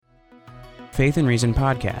Faith and Reason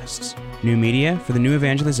podcasts, new media for the new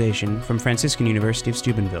evangelization from Franciscan University of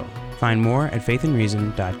Steubenville. Find more at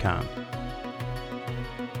faithandreason.com.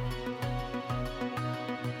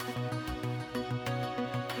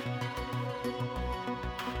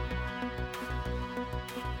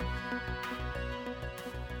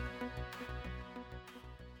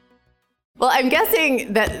 Well, I'm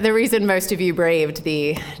guessing that the reason most of you braved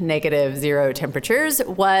the -0 temperatures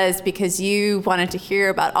was because you wanted to hear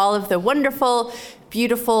about all of the wonderful,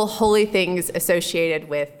 beautiful, holy things associated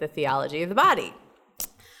with the theology of the body.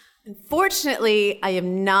 Unfortunately, I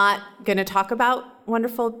am not going to talk about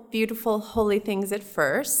wonderful, beautiful, holy things at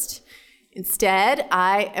first. Instead,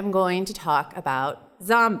 I am going to talk about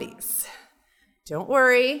zombies. Don't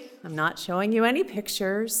worry, I'm not showing you any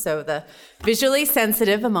pictures, so the visually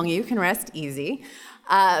sensitive among you can rest easy.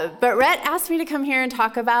 But Rhett asked me to come here and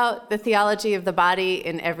talk about the theology of the body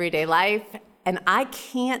in everyday life, and I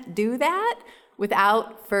can't do that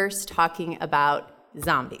without first talking about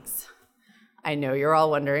zombies. I know you're all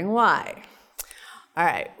wondering why. All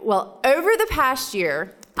right, well, over the past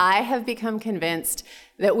year, I have become convinced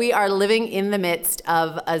that we are living in the midst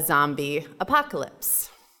of a zombie apocalypse.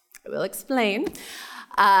 I will explain.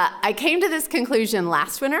 I came to this conclusion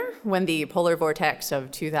last winter when the polar vortex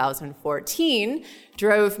of 2014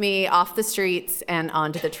 drove me off the streets and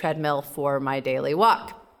onto the treadmill for my daily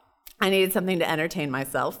walk. I needed something to entertain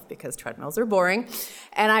myself because treadmills are boring,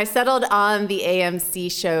 and I settled on the AMC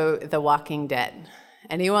show The Walking Dead.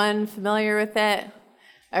 Anyone familiar with it?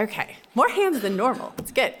 Okay, more hands than normal.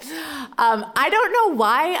 It's good. I don't know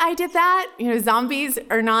why I did that. Zombies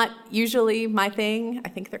are not usually my thing. I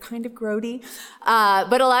think they're kind of grody.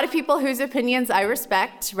 But a lot of people whose opinions I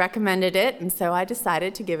respect recommended it, and so I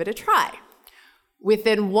decided to give it a try.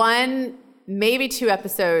 Within one, maybe 2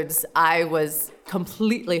 episodes, I was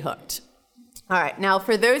completely hooked. All right, now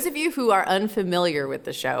for those of you who are unfamiliar with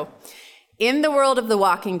the show, in the world of The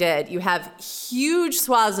Walking Dead, you have huge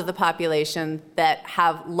swaths of the population that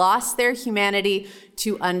have lost their humanity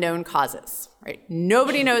to unknown causes, right?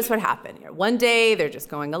 Nobody knows what happened. One day, they're just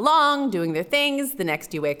going along, doing their things. The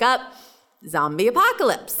next you wake up, zombie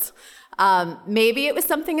apocalypse. Maybe it was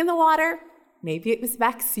something in the water. Maybe it was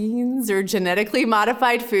vaccines or genetically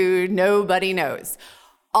modified food. Nobody knows.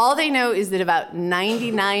 All they know is that about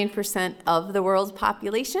 99% of the world's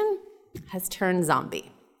population has turned zombie.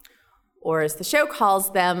 Or as the show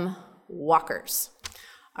calls them, walkers.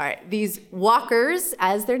 All right, these walkers,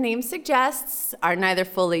 as their name suggests, are neither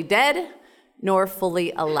fully dead nor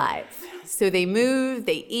fully alive. So they move,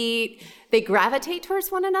 they eat, they gravitate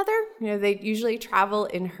towards one another. They usually travel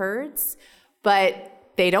in herds, but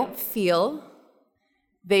they don't feel,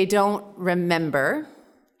 they don't remember,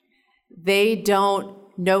 they don't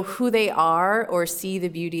know who they are or see the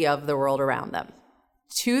beauty of the world around them.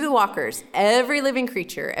 To the walkers, every living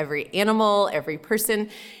creature, every animal, every person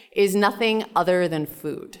is nothing other than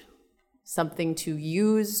food, something to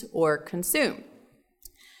use or consume.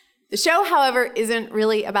 The show, however, isn't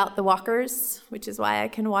really about the walkers, which is why I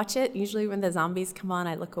can watch it. Usually when the zombies come on,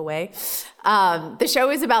 I look away. The show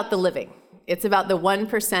is about the living. It's about the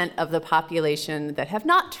 1% of the population that have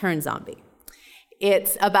not turned zombie.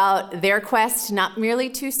 It's about their quest not merely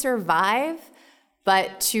to survive,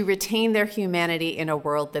 but to retain their humanity in a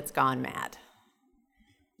world that's gone mad.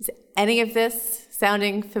 Is any of this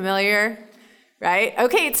sounding familiar? Right?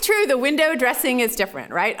 Okay, it's true, the window dressing is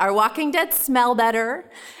different, right? Our Walking Dead smell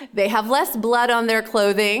better. They have less blood on their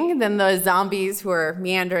clothing than the zombies who are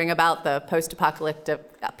meandering about the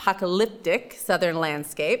post-apocalyptic southern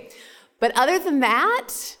landscape. But other than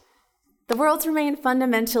that, the worlds remain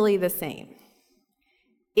fundamentally the same.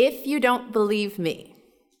 If you don't believe me,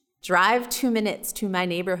 drive 2 minutes to my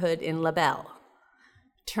neighborhood in LaBelle.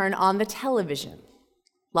 Turn on the television.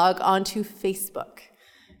 Log on to Facebook.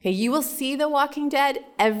 Okay, you will see The Walking Dead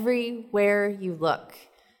everywhere you look,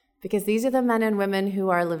 because these are the men and women who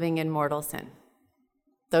are living in mortal sin.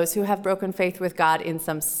 Those who have broken faith with God in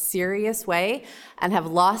some serious way and have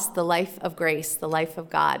lost the life of grace, the life of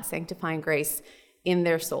God, sanctifying grace in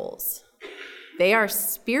their souls. They are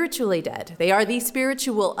spiritually dead. They are the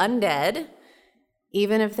spiritual undead,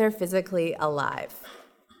 even if they're physically alive.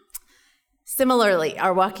 Similarly,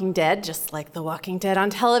 our Walking Dead, just like the Walking Dead on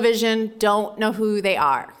television, don't know who they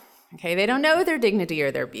are. Okay, they don't know their dignity or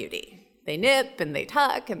their beauty. They nip and they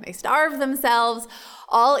tuck and they starve themselves,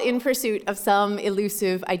 all in pursuit of some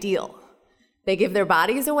elusive ideal. They give their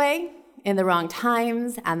bodies away in the wrong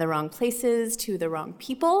times and the wrong places to the wrong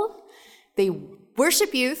people. They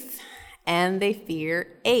worship youth and they fear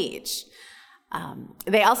age.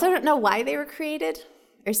 They also don't know why they were created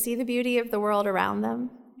or see the beauty of the world around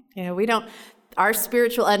them. We don't Our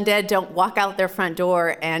spiritual undead don't walk out their front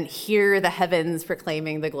door and hear the heavens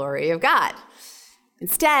proclaiming the glory of God.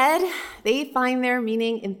 Instead, they find their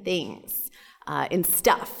meaning in things, in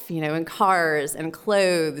stuff, in cars and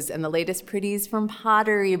clothes and the latest pretties from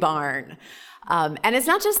Pottery Barn. And it's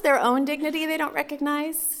not just their own dignity they don't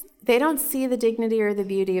recognize. They don't see the dignity or the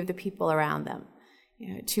beauty of the people around them.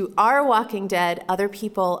 To our walking dead, other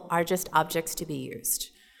people are just objects to be used.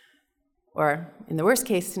 Or, in the worst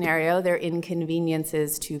case scenario, they're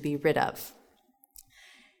inconveniences to be rid of.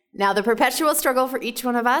 Now, the perpetual struggle for each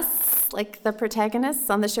one of us, like the protagonists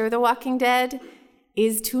on the show The Walking Dead,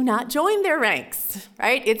 is to not join their ranks,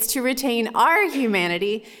 right? It's to retain our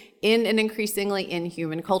humanity in an increasingly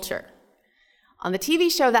inhuman culture. On the TV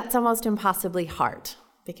show, that's almost impossibly hard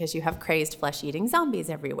because you have crazed flesh-eating zombies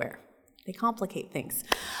everywhere. They complicate things.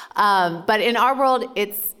 But in our world,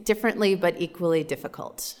 it's differently but equally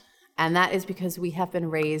difficult. And that is because we have been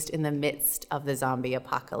raised in the midst of the zombie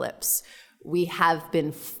apocalypse. We have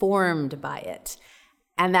been formed by it.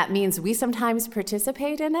 And that means we sometimes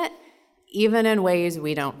participate in it, even in ways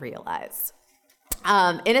we don't realize.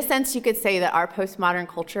 In a sense, you could say that our postmodern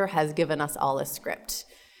culture has given us all a script.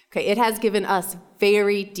 Okay, it has given us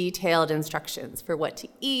very detailed instructions for what to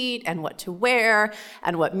eat and what to wear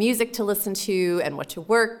and what music to listen to and what to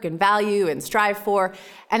work and value and strive for.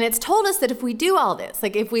 And it's told us that if we do all this,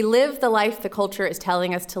 like if we live the life the culture is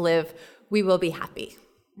telling us to live, we will be happy.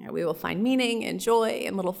 We will find meaning and joy,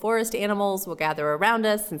 and little forest animals will gather around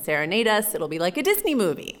us and serenade us. It'll be like a Disney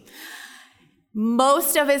movie.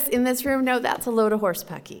 Most of us in this room know that's a load of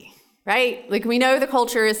horsepucky, right? Like we know the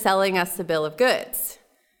culture is selling us a bill of goods.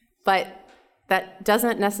 But that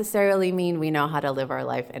doesn't necessarily mean we know how to live our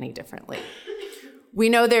life any differently. We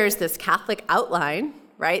know there's this Catholic outline,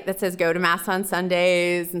 right, that says go to Mass on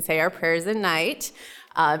Sundays and say our prayers at night.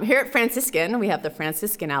 Here at Franciscan, we have the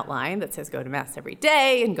Franciscan outline that says go to Mass every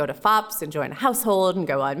day and go to FOPS and join a household and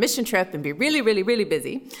go on mission trip and be really, really, really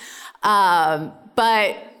busy.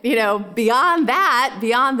 But, beyond that,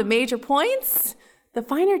 beyond the major points, the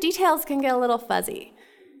finer details can get a little fuzzy.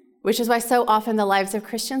 Which is why so often the lives of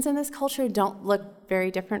Christians in this culture don't look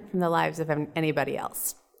very different from the lives of anybody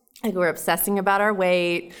else. Like we're obsessing about our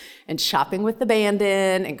weight and shopping with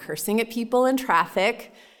abandon and cursing at people in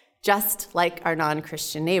traffic, just like our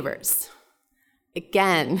non-Christian neighbors.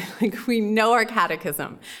 Again, like we know our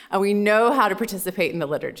catechism and we know how to participate in the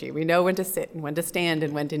liturgy. We know when to sit and when to stand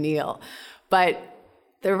and when to kneel. But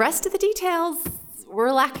the rest of the details,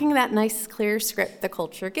 we're lacking that nice, clear script the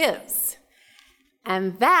culture gives.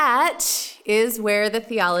 And that is where the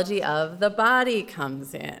theology of the body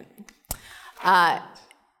comes in.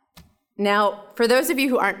 Now, for those of you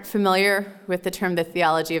who aren't familiar with the term the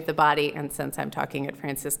theology of the body, and since I'm talking at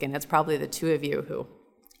Franciscan, it's probably the two of you who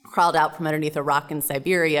crawled out from underneath a rock in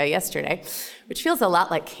Siberia yesterday, which feels a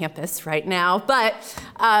lot like campus right now. But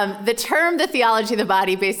the term the theology of the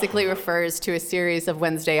body basically refers to a series of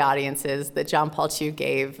Wednesday audiences that John Paul II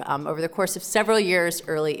gave over the course of several years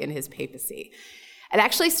early in his papacy. It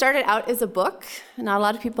actually started out as a book. Not a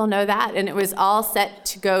lot of people know that. And it was all set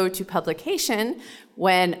to go to publication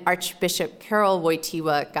when Archbishop Karol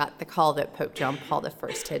Wojtyła got the call that Pope John Paul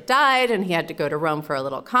I had died, and he had to go to Rome for a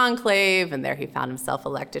little conclave, and there he found himself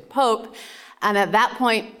elected Pope. And at that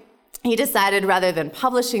point, he decided rather than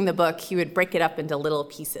publishing the book, he would break it up into little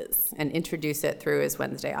pieces and introduce it through his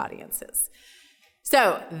Wednesday audiences.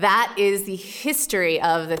 So that is the history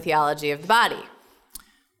of the theology of the body.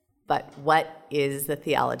 But what is the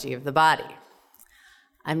theology of the body?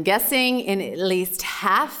 I'm guessing in at least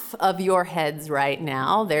half of your heads right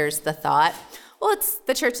now, there's the thought, well, it's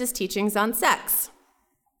the church's teachings on sex.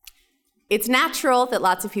 It's natural that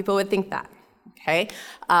lots of people would think that, okay?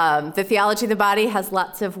 The theology of the body has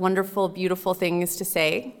lots of wonderful, beautiful things to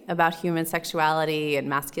say about human sexuality and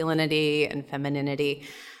masculinity and femininity.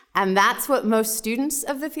 And that's what most students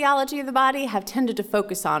of the theology of the body have tended to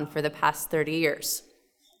focus on for the past 30 years.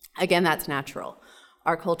 Again, that's natural.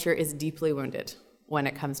 Our culture is deeply wounded when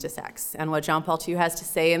it comes to sex. And what John Paul II has to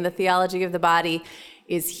say in the theology of the body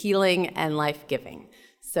is healing and life-giving.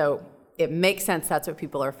 So it makes sense that's what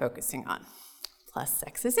people are focusing on. Plus,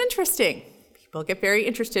 sex is interesting. People get very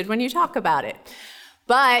interested when you talk about it.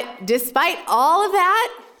 But despite all of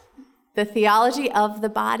that, the theology of the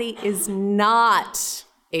body is not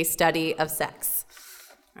a study of sex.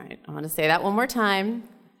 All right, I want to say that one more time.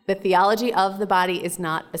 The theology of the body is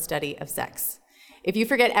not a study of sex. If you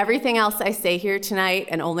forget everything else I say here tonight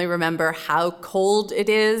and only remember how cold it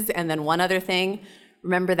is and then one other thing,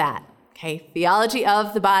 remember that, okay? Theology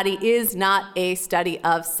of the body is not a study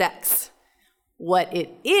of sex. What it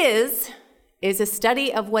is a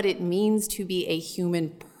study of what it means to be a human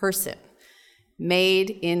person. made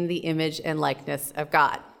in the image and likeness of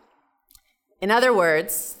God. In other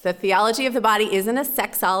words, the theology of the body isn't a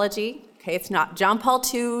sexology. Okay, it's not John Paul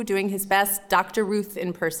II doing his best Dr. Ruth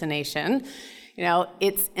impersonation.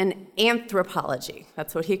 It's an anthropology.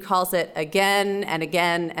 That's what he calls it again and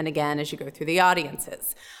again and again as you go through the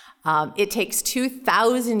audiences. It takes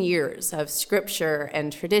 2,000 years of scripture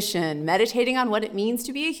and tradition meditating on what it means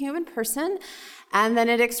to be a human person, and then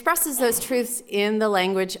it expresses those truths in the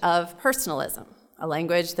language of personalism, a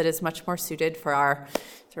language that is much more suited for our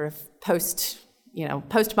sort of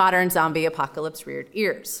postmodern zombie apocalypse reared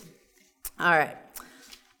ears. All right.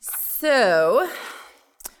 So,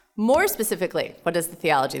 more specifically, what does the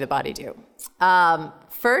theology of the body do?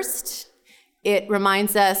 First, it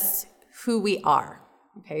reminds us who we are.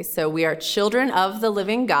 Okay, so we are children of the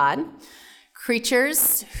living God,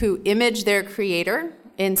 creatures who image their creator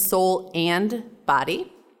in soul and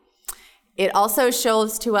body. It also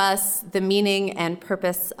shows to us the meaning and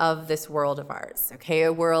purpose of this world of ours, okay?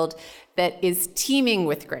 A world that is teeming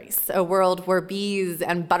with grace, a world where bees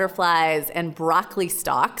and butterflies and broccoli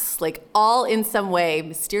stalks, all in some way,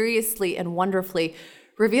 mysteriously and wonderfully,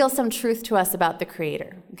 reveal some truth to us about the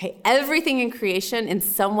Creator, okay? Everything in creation in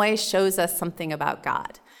some way shows us something about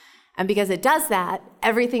God. And because it does that,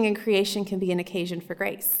 everything in creation can be an occasion for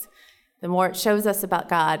grace. The more it shows us about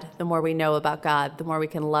God, the more we know about God, the more we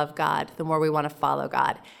can love God, the more we want to follow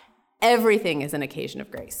God. Everything is an occasion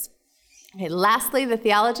of grace. Okay, lastly, the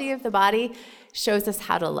theology of the body shows us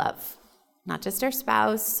how to love, not just our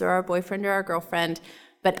spouse or our boyfriend or our girlfriend,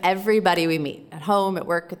 but everybody we meet, at home, at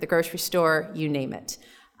work, at the grocery store, you name it.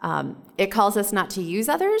 It calls us not to use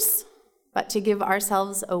others, but to give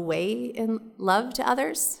ourselves away in love to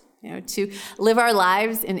others, to live our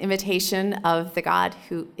lives in imitation of the God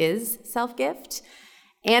who is self-gift.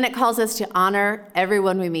 And it calls us to honor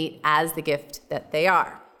everyone we meet as the gift that they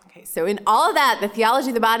are. Okay, so in all of that, the theology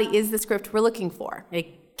of the body is the script we're looking for.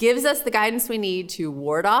 It gives us the guidance we need to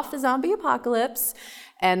ward off the zombie apocalypse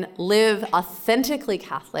and live authentically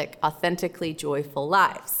Catholic, authentically joyful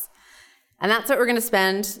lives. And that's what we're going to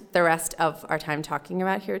spend the rest of our time talking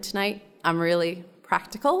about here tonight. I'm really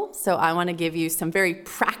practical, so I want to give you some very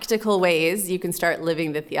practical ways you can start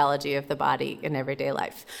living the theology of the body in everyday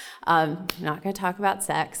life. I'm not going to talk about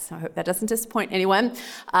sex. I hope that doesn't disappoint anyone.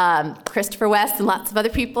 Christopher West and lots of other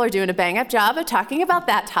people are doing a bang-up job of talking about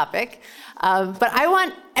that topic. But I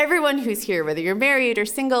want everyone who's here, whether you're married or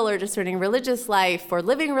single or discerning religious life or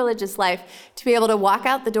living religious life, to be able to walk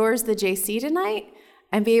out the doors of the JC tonight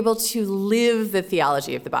and be able to live the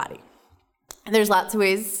theology of the body. And there's lots of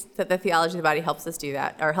ways that the theology of the body helps us do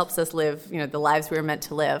that, or helps us live, the lives we were meant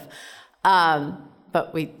to live.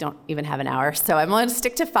 But we don't even have an hour, so I'm going to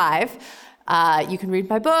stick to 5. You can read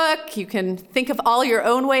my book. You can think of all your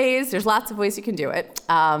own ways. There's lots of ways you can do it.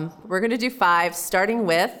 We're going to do 5, starting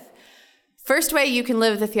with, first way you can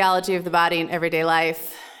live the theology of the body in everyday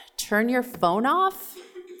life: turn your phone off.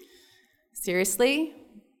 Seriously?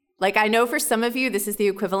 I know for some of you, this is the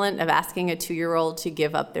equivalent of asking a 2-year-old to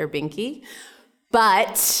give up their binky.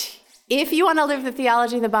 But if you want to live the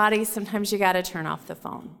theology of the body, sometimes you got to turn off the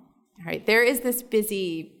phone. All right? There is this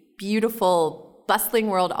busy, beautiful, bustling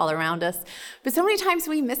world all around us. But so many times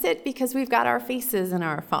we miss it because we've got our faces in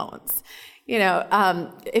our phones.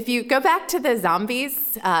 If you go back to the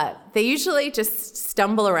zombies, they usually just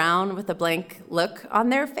stumble around with a blank look on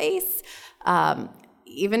their face.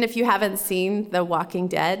 Even if you haven't seen The Walking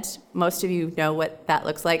Dead, most of you know what that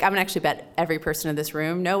looks like. I'm going to actually bet every person in this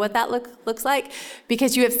room know what that looks like,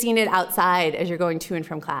 because you have seen it outside as you're going to and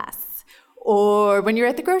from class, or when you're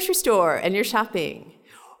at the grocery store and you're shopping,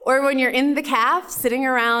 or when you're in the caf sitting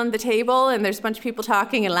around the table and there's a bunch of people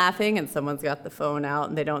talking and laughing and someone's got the phone out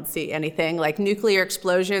and they don't see anything, like nuclear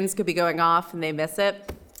explosions could be going off and they miss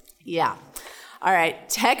it. Yeah. All right.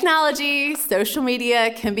 Technology, social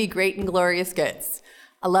media can be great and glorious goods.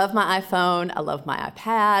 I love my iPhone, I love my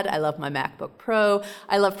iPad, I love my MacBook Pro,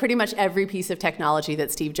 I love pretty much every piece of technology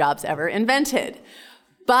that Steve Jobs ever invented.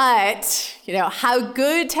 But, how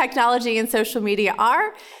good technology and social media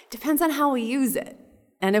are depends on how we use it.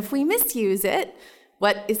 And if we misuse it,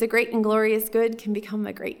 what is a great and glorious good can become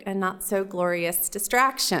a great and not so glorious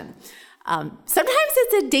distraction. Sometimes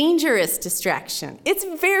it's a dangerous distraction. It's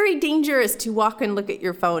very dangerous to walk and look at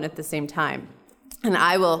your phone at the same time. And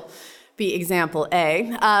I will be example A.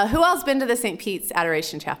 Who else been to the St. Pete's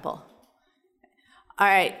Adoration Chapel? All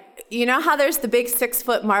right. You know how there's the big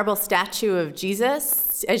 6-foot marble statue of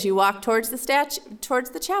Jesus as you walk towards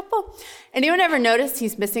the chapel? Anyone ever notice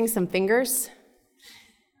he's missing some fingers?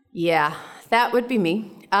 Yeah, that would be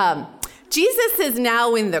me. Jesus is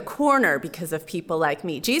now in the corner because of people like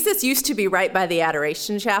me. Jesus used to be right by the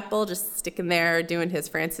Adoration Chapel, just sticking there doing his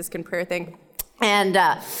Franciscan prayer thing. And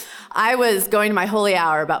I was going to my holy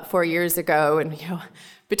hour about 4 years ago, and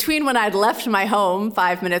between when I'd left my home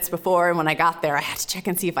 5 minutes before and when I got there, I had to check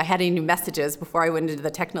and see if I had any new messages before I went into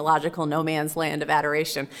the technological no man's land of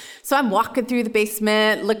adoration. So I'm walking through the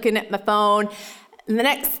basement, looking at my phone, and the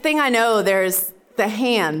next thing I know, there's the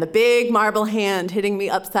hand, the big marble hand hitting me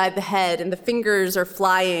upside the head, and the fingers are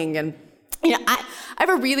flying. And I have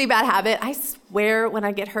a really bad habit. I swear when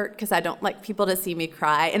I get hurt because I don't like people to see me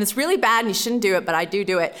cry. And it's really bad and you shouldn't do it, but I do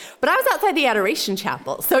it. But I was outside the Adoration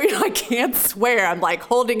Chapel, so I can't swear. I'm like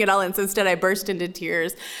holding it all in, so instead I burst into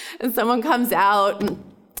tears. And someone comes out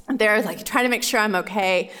and they're like trying to make sure I'm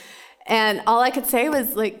okay. And all I could say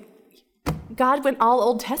was like, God went all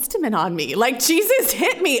Old Testament on me. Like, Jesus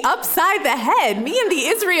hit me upside the head, me and the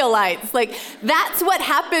Israelites. Like, that's what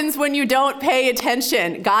happens when you don't pay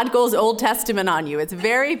attention. God goes Old Testament on you. It's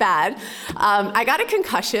very bad. I got a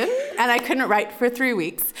concussion, and I couldn't write for 3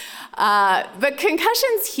 weeks. But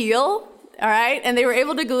concussions heal, all right? And they were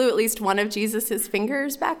able to glue at least one of Jesus's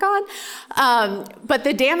fingers back on. But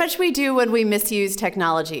the damage we do when we misuse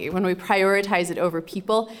technology, when we prioritize it over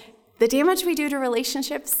people, the damage we do to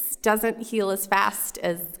relationships doesn't heal as fast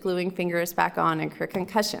as gluing fingers back on and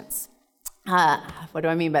concussions. What do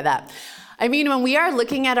I mean by that? I mean, when we are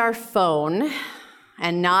looking at our phone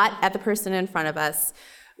and not at the person in front of us,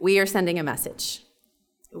 we are sending a message.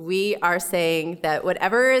 We are saying that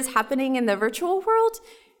whatever is happening in the virtual world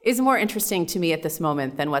is more interesting to me at this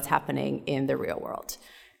moment than what's happening in the real world.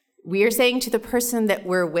 We are saying to the person that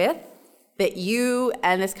we're with that you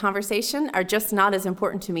and this conversation are just not as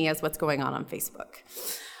important to me as what's going on Facebook.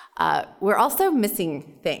 We're also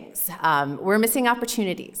missing things. We're missing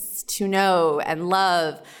opportunities to know and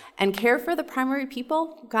love and care for the primary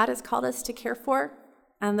people God has called us to care for.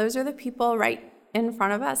 And those are the people right in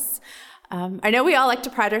front of us. I know we all like to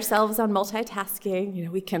pride ourselves on multitasking.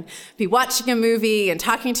 We can be watching a movie and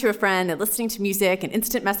talking to a friend and listening to music and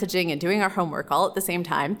instant messaging and doing our homework all at the same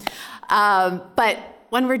time. But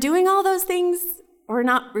when we're doing all those things, we're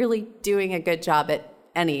not really doing a good job at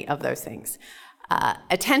any of those things.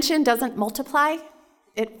 Attention doesn't multiply,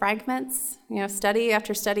 it fragments. Study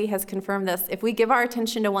after study has confirmed this. If we give our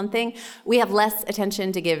attention to one thing, we have less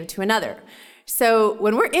attention to give to another. So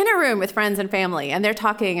when we're in a room with friends and family and they're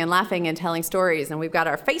talking and laughing and telling stories and we've got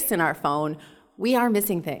our face in our phone, we are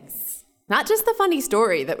missing things. Not just the funny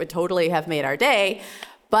story that would totally have made our day,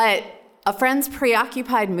 but a friend's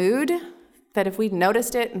preoccupied mood that if we'd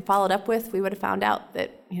noticed it and followed up with, we would have found out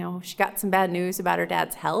that, she got some bad news about her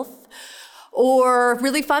dad's health. Or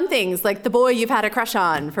really fun things like the boy you've had a crush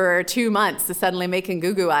on for 2 months is suddenly making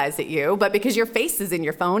goo-goo eyes at you, but because your face is in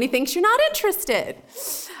your phone, he thinks you're not interested.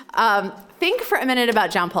 Think for a minute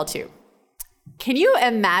about John Paul II. Can you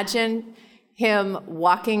imagine him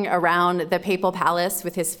walking around the papal palace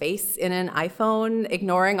with his face in an iPhone,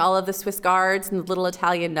 ignoring all of the Swiss guards and the little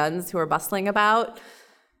Italian nuns who are bustling about?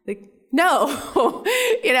 No.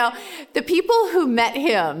 The people who met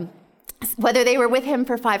him, whether they were with him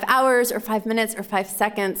for 5 hours or 5 minutes or 5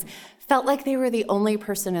 seconds, felt like they were the only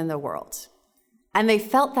person in the world. And they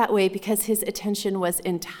felt that way because his attention was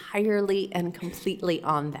entirely and completely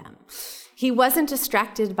on them. He wasn't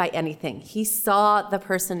distracted by anything. He saw the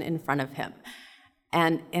person in front of him.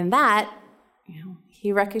 And in that,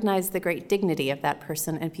 he recognized the great dignity of that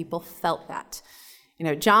person, and people felt that.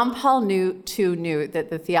 John Paul knew that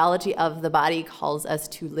the theology of the body calls us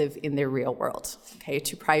to live in the real world,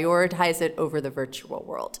 to prioritize it over the virtual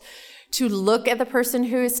world, to look at the person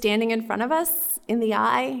who is standing in front of us in the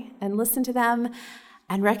eye and listen to them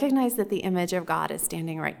and recognize that the image of God is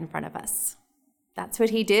standing right in front of us. That's what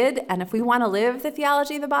he did, and if we want to live the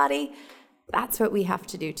theology of the body, that's what we have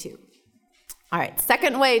to do too. All right,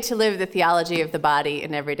 second way to live the theology of the body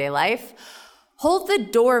in everyday life, hold the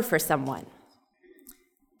door for someone.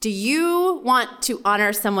 Do you want to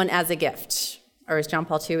honor someone as a gift? Or as John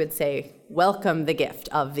Paul II would say, welcome the gift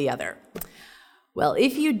of the other. Well,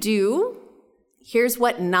 if you do, here's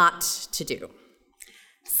what not to do.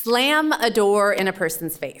 Slam a door in a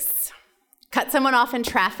person's face. Cut someone off in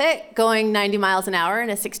traffic going 90 miles an hour in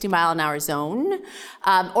a 60-mile-an-hour zone.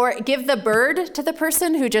 Or give the bird to the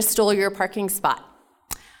person who just stole your parking spot.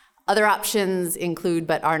 Other options include,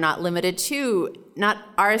 but are not limited to,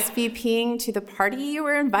 not RSVPing to the party you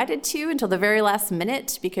were invited to until the very last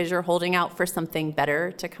minute because you're holding out for something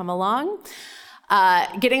better to come along.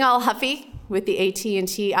 Getting all huffy with the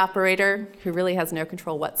AT&T operator who really has no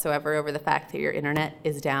control whatsoever over the fact that your internet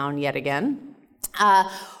is down yet again.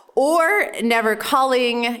 Or never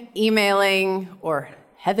calling, emailing, or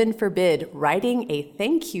heaven forbid, writing a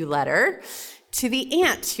thank you letter to the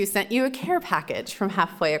aunt who sent you a care package from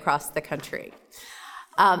halfway across the country.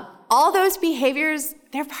 All those behaviors,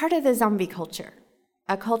 they're part of the zombie culture,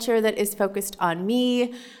 a culture that is focused on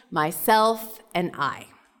me, myself, and I,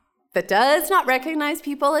 that does not recognize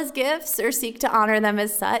people as gifts or seek to honor them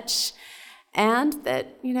as such, and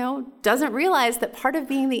that, doesn't realize that part of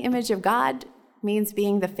being the image of God means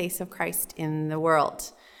being the face of Christ in the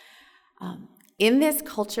world. In this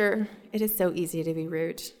culture, it is so easy to be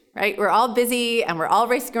rude, right? We're all busy and we're all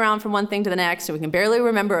racing around from one thing to the next, and we can barely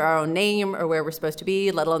remember our own name or where we're supposed to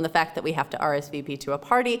be, let alone the fact that we have to RSVP to a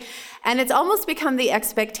party. And it's almost become the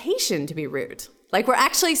expectation to be rude. Like, we're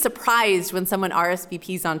actually surprised when someone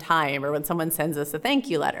RSVPs on time or when someone sends us a thank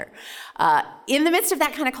you letter. In the midst of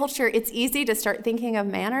that kind of culture, it's easy to start thinking of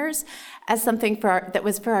manners as something that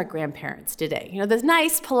was for our grandparents today. Those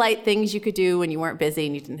nice, polite things you could do when you weren't busy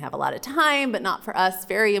and you didn't have a lot of time, but not for us,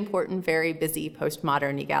 very important, very busy,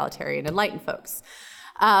 postmodern, egalitarian, enlightened folks.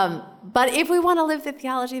 But if we want to live the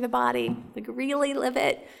theology of the body, like really live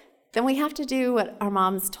it, then we have to do what our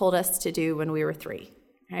moms told us to do when we were 3,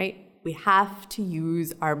 right? We have to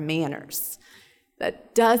use our manners.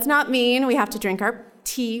 That does not mean we have to drink our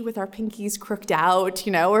tea with our pinkies crooked out,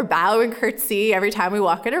 or bow and curtsy every time we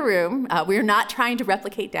walk in a room. We're not trying to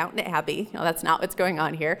replicate Downton Abbey. That's not what's going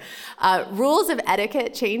on here. Rules of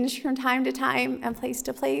etiquette change from time to time and place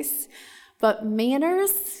to place. But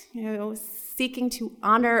manners, seeking to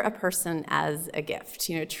honor a person as a gift,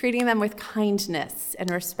 treating them with kindness and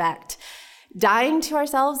respect, dying to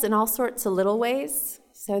ourselves in all sorts of little ways,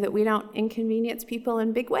 so that we don't inconvenience people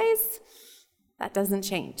in big ways, that doesn't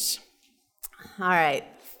change. All right,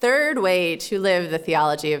 third way to live the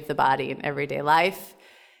theology of the body in everyday life: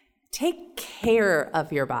 take care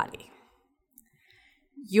of your body.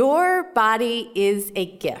 Your body is a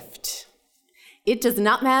gift. It does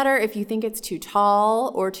not matter if you think it's too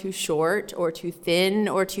tall or too short or too thin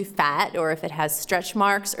or too fat, or if it has stretch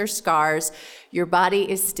marks or scars, your body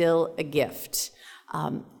is still a gift.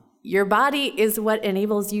 Your body is what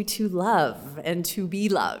enables you to love and to be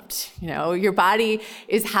loved. Your body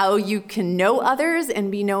is how you can know others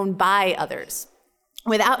and be known by others.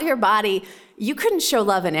 Without your body, you couldn't show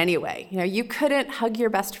love in any way. You couldn't hug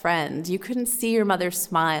your best friend. You couldn't see your mother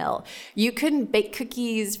smile. You couldn't bake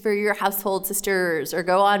cookies for your household sisters or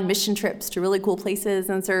go on mission trips to really cool places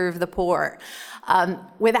and serve the poor.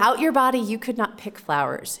 Without your body, you could not pick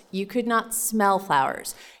flowers. You could not smell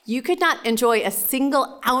flowers. You could not enjoy a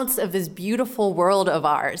single ounce of this beautiful world of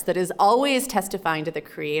ours that is always testifying to the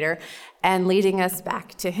Creator and leading us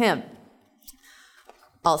back to Him.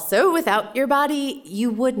 Also, without your body, you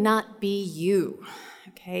would not be you,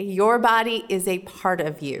 okay? Your body is a part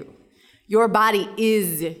of you. Your body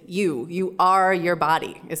is you. You are your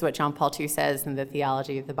body, is what John Paul II says in the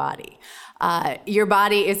Theology of the Body. Your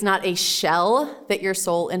body is not a shell that your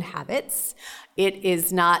soul inhabits. It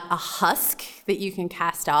is not a husk that you can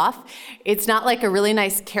cast off. It's not like a really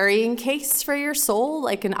nice carrying case for your soul,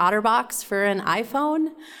 like an OtterBox for an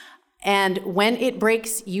iPhone. And when it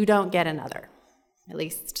breaks, you don't get another. At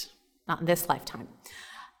least not in this lifetime.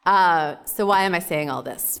 So why am I saying all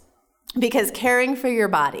this? Because caring for your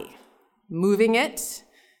body, moving it,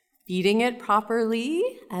 feeding it properly,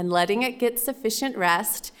 and letting it get sufficient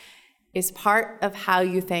rest is part of how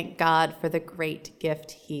you thank God for the great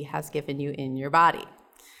gift He has given you in your body.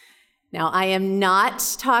 Now, I am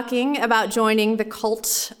not talking about joining the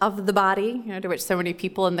cult of the body, to which so many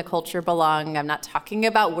people in the culture belong. I'm not talking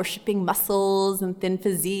about worshiping muscles and thin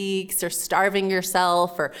physiques or starving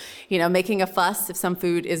yourself or, making a fuss if some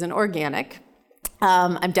food isn't organic.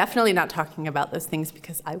 I'm definitely not talking about those things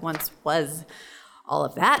because I once was all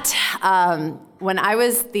of that. When I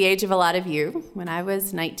was the age of a lot of you, when I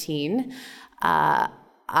was 19,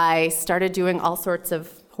 I started doing all sorts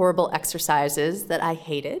of horrible exercises that I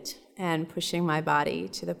hated and pushing my body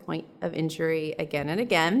to the point of injury again and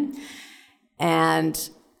again, and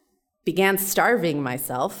began starving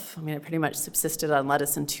myself. I pretty much subsisted on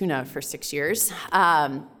lettuce and tuna for 6 years,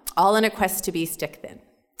 all in a quest to be stick thin.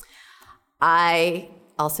 I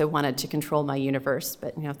also wanted to control my universe,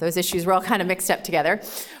 but those issues were all kind of mixed up together.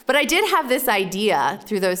 But I did have this idea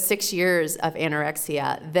through those 6 years of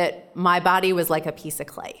anorexia that my body was like a piece of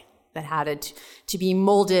clay that had to be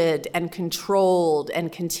molded and controlled and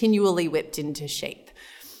continually whipped into shape.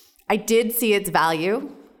 I did see its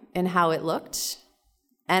value in how it looked,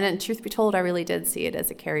 and in truth be told, I really did see it as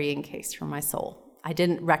a carrying case for my soul. I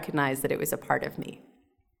didn't recognize that it was a part of me.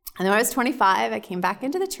 And when I was 25, I came back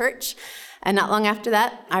into the church, and not long after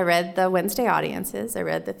that, I read the Wednesday audiences. I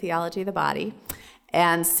read the Theology of the Body,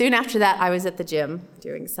 and soon after that, I was at the gym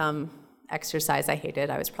doing some exercise I hated.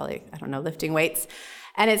 I was probably, lifting weights.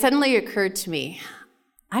 And it suddenly occurred to me,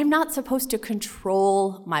 I'm not supposed to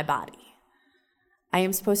control my body. I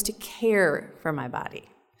am supposed to care for my body.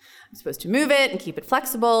 I'm supposed to move it and keep it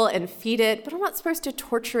flexible and feed it, but I'm not supposed to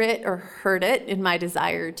torture it or hurt it in my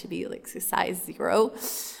desire to be like size 0.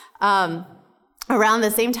 Around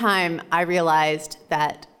the same time, I realized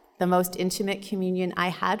that the most intimate communion I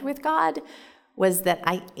had with God was that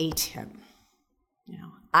I ate him.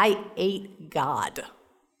 I ate God.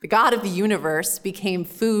 The God of the universe became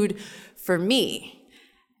food for me.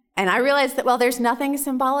 And I realized that, there's nothing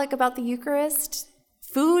symbolic about the Eucharist.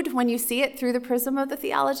 Food, when you see it through the prism of the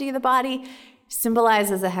theology of the body,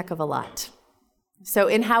 symbolizes a heck of a lot. So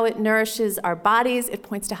in how it nourishes our bodies, it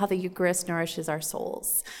points to how the Eucharist nourishes our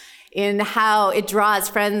souls. In how it draws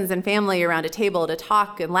friends and family around a table to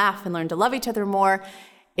talk and laugh and learn to love each other more,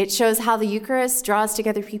 it shows how the Eucharist draws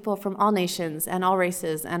together people from all nations and all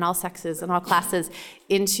races and all sexes and all classes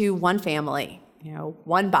into one family,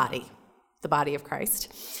 one body, the body of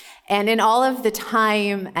Christ. And in all of the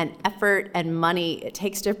time and effort and money it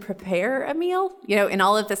takes to prepare a meal, in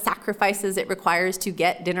all of the sacrifices it requires to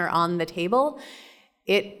get dinner on the table,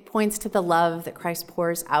 it points to the love that Christ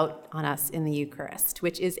pours out on us in the Eucharist,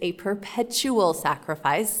 which is a perpetual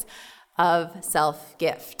sacrifice of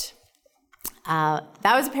self-gift. That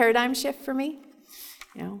was a paradigm shift for me.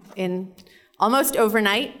 In almost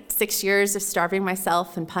overnight, 6 years of starving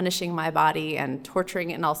myself and punishing my body and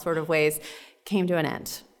torturing it in all sorts of ways came to an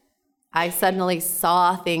end. I suddenly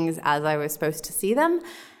saw things as I was supposed to see them,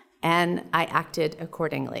 and I acted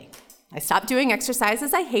accordingly. I stopped doing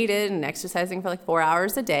exercises I hated and exercising for 4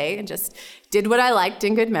 hours a day and just did what I liked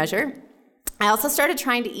in good measure. I also started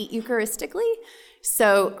trying to eat Eucharistically,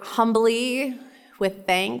 so humbly, with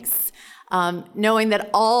thanks, knowing that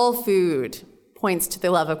all food points to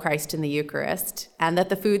the love of Christ in the Eucharist, and that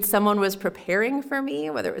the food someone was preparing for me,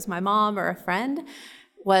 whether it was my mom or a friend,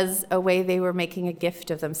 was a way they were making a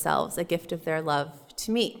gift of themselves, a gift of their love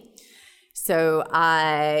to me. So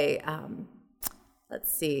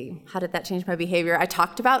let's see, how did that change my behavior? I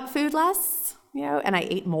talked about food less, and I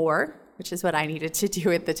ate more, which is what I needed to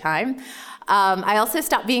do at the time. I also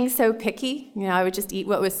stopped being so picky. I would just eat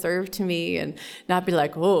what was served to me and not be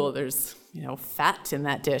like, oh, there's fat in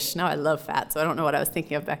that dish. Now I love fat, so I don't know what I was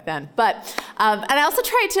thinking of back then. But, and I also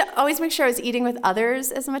tried to always make sure I was eating with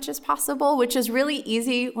others as much as possible, which is really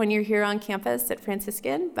easy when you're here on campus at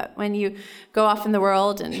Franciscan. But when you go off in the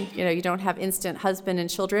world and, you don't have instant husband and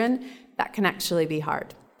children, that can actually be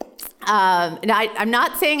hard. Now, I'm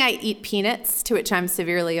not saying I eat peanuts, to which I'm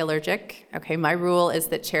severely allergic. Okay, my rule is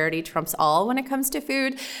that charity trumps all when it comes to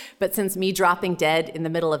food. But since me dropping dead in the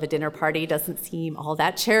middle of a dinner party doesn't seem all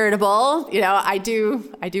that charitable, I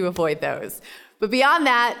do avoid those. But beyond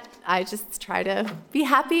that, I just try to be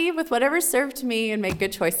happy with whatever's served to me and make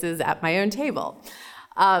good choices at my own table.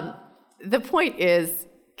 The point is,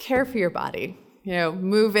 care for your body.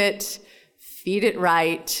 Move it, feed it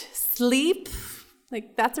right, sleep.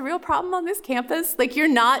 That's a real problem on this campus. You're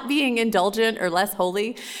not being indulgent or less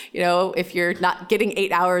holy, if you're not getting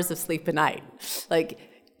 8 hours of sleep a night.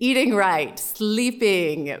 Eating right,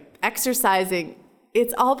 sleeping, exercising,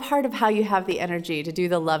 it's all part of how you have the energy to do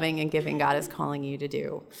the loving and giving God is calling you to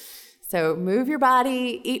do. So move your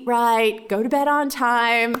body, eat right, go to bed on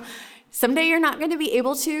time. Someday you're not going to be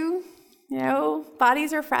able to.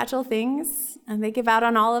 Bodies are fragile things, and they give out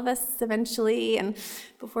on all of us eventually. And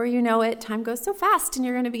before you know it, time goes so fast, and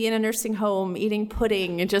you're going to be in a nursing home eating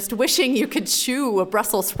pudding and just wishing you could chew a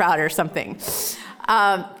Brussels sprout or something.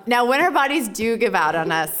 Now, when our bodies do give out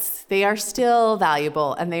on us, they are still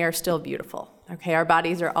valuable and they are still beautiful. Okay, our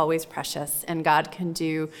bodies are always precious, and God can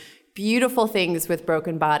do beautiful things with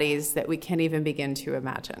broken bodies that we can't even begin to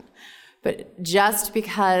imagine. But just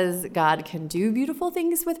because God can do beautiful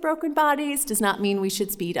things with broken bodies does not mean we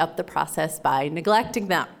should speed up the process by neglecting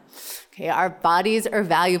them. Okay, our bodies are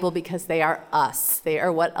valuable because they are us. They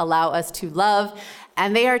are what allow us to love,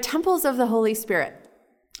 and they are temples of the Holy Spirit.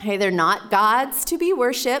 Okay, they're not gods to be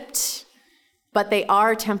worshipped, but they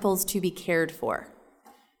are temples to be cared for.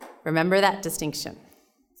 Remember that distinction.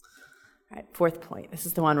 All right, fourth point. This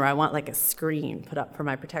is the one where I want a screen put up for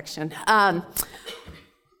my protection.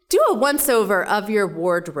 Do a once-over of your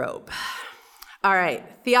wardrobe. All right,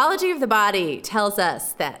 Theology of the Body tells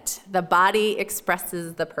us that the body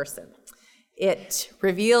expresses the person. It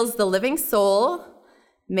reveals the living soul,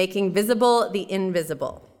 making visible the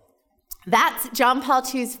invisible. That's John Paul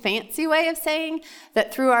II's fancy way of saying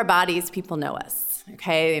that through our bodies, people know us.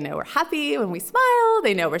 Okay, they know we're happy when we smile,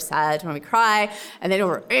 they know we're sad when we cry, and they know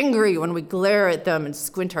we're angry when we glare at them and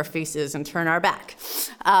squint our faces and turn our back.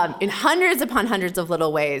 In hundreds upon hundreds of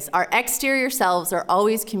little ways, our exterior selves are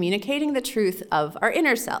always communicating the truth of our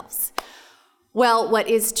inner selves. Well, what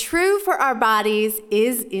is true for our bodies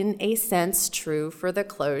is, in a sense, true for the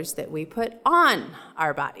clothes that we put on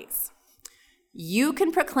our bodies. You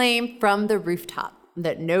can proclaim from the rooftop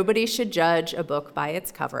that nobody should judge a book by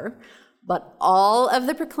its cover, but all of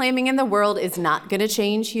the proclaiming in the world is not going to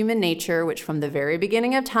change human nature, which from the very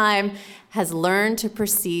beginning of time has learned to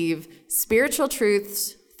perceive spiritual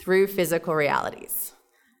truths through physical realities.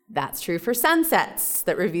 That's true for sunsets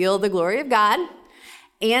that reveal the glory of God,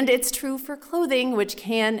 and it's true for clothing, which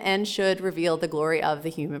can and should reveal the glory of the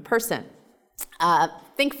human person.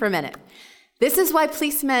 Think for a minute. This is why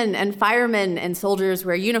policemen and firemen and soldiers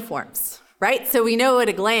wear uniforms, right? So we know at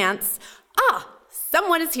a glance,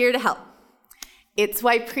 someone is here to help. It's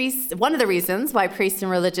why one of the reasons why priests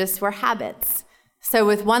and religious wear habits. So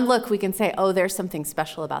with one look, we can say, oh, there's something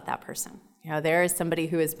special about that person. There is somebody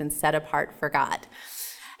who has been set apart for God.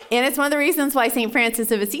 And it's one of the reasons why St.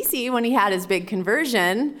 Francis of Assisi, when he had his big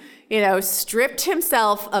conversion, stripped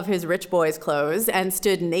himself of his rich boy's clothes and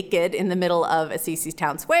stood naked in the middle of Assisi's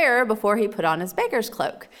town square before he put on his beggar's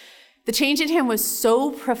cloak. The change in him was so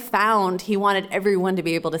profound, he wanted everyone to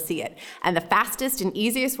be able to see it. And the fastest and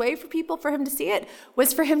easiest way for him to see it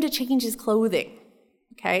was for him to change his clothing.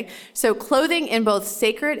 Okay? So clothing in both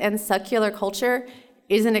sacred and secular culture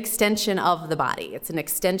is an extension of the body. It's an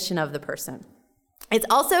extension of the person. It's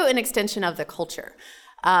also an extension of the culture.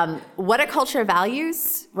 What a culture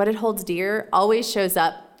values, what it holds dear, always shows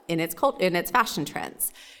up in its fashion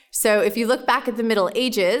trends. So if you look back at the Middle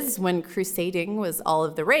Ages, when crusading was all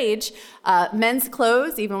of the rage, men's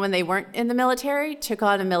clothes, even when they weren't in the military, took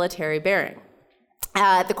on a military bearing.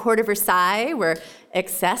 At the court of Versailles, where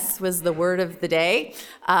excess was the word of the day,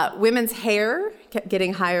 women's hair kept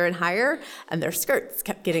getting higher and higher, and their skirts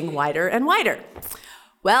kept getting wider and wider.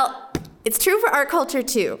 Well, it's true for our culture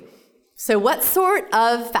too. So what sort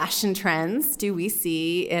of fashion trends do we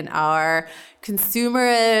see in our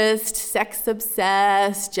consumerist,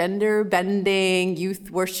 sex-obsessed, gender-bending,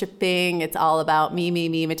 youth-worshipping, it's all about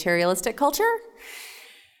me, materialistic culture?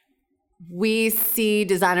 We see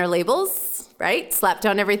designer labels, right? Slapped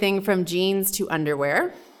on everything from jeans to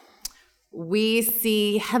underwear. We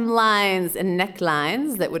see hemlines and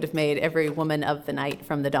necklines that would have made every woman of the night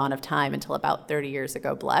from the dawn of time until about 30 years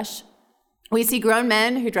ago blush. We see grown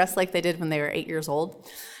men who dress like they did when they were 8 years old,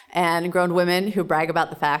 and grown women who brag about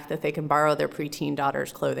the fact that they can borrow their preteen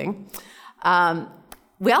daughter's clothing.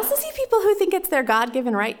 We also see people who think it's their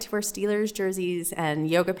God-given right to wear Steelers jerseys and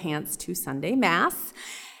yoga pants to Sunday Mass,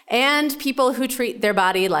 and people who treat their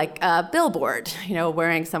body like a billboard,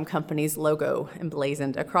 wearing some company's logo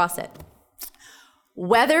emblazoned across it.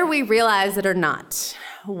 Whether we realize it or not,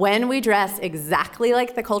 when we dress exactly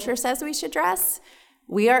like the culture says we should dress,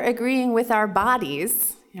 we are agreeing with our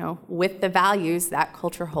bodies, with the values that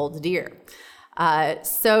culture holds dear.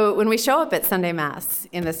 So when we show up at Sunday Mass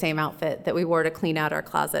in the same outfit that we wore to clean out our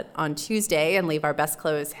closet on Tuesday and leave our best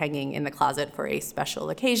clothes hanging in the closet for a special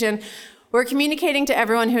occasion, we're communicating to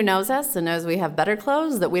everyone who knows us and knows we have better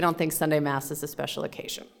clothes that we don't think Sunday Mass is a special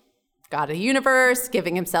occasion. God of the universe,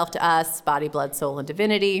 giving himself to us, body, blood, soul, and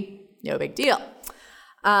divinity, no big deal.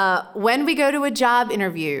 When we go to a job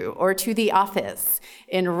interview or to the office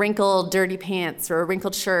in wrinkled, dirty pants or a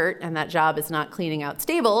wrinkled shirt, and that job is not cleaning out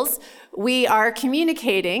stables, we are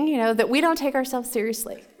communicating, that we don't take ourselves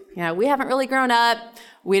seriously. We haven't really grown up.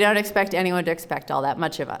 We don't expect anyone to expect all that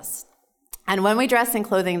much of us. And when we dress in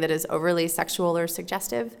clothing that is overly sexual or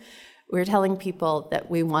suggestive, we're telling people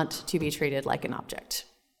that we want to be treated like an object,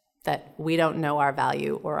 that we don't know our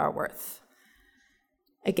value or our worth.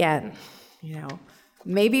 Again,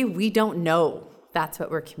 maybe we don't know that's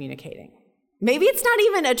what we're communicating. Maybe it's not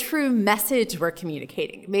even a true message we're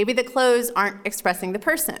communicating. Maybe the clothes aren't expressing the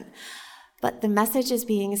person, but the message is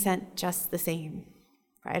being sent just the same,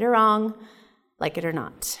 right or wrong, like it or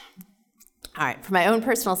not. All right, for my own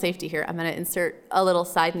personal safety here, I'm going to insert a little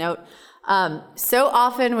side note. So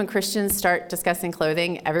often when Christians start discussing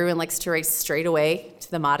clothing, everyone likes to race straight away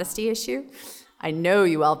to the modesty issue. I know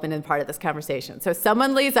you all have been in part of this conversation. So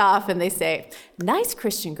someone leads off and they say, nice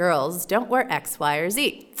Christian girls don't wear X, Y, or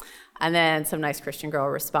Z. And then some nice Christian girl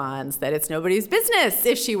responds that it's nobody's business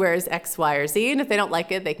if she wears X, Y, or Z, and if they don't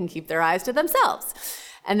like it, they can keep their eyes to themselves.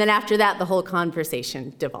 And then after that, the whole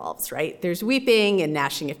conversation devolves, right? There's weeping and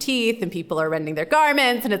gnashing of teeth, and people are rending their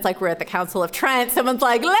garments, and it's like we're at the Council of Trent. Someone's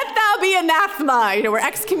like, let thou be anathema. We're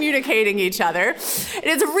excommunicating each other. It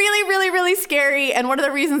is really, really, really scary, and one of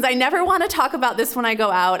the reasons I never want to talk about this when I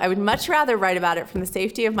go out, I would much rather write about it from the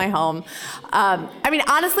safety of my home.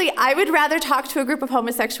 Honestly, I would rather talk to a group of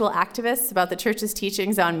homosexual activists about the church's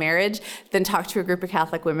teachings on marriage than talk to a group of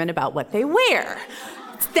Catholic women about what they wear.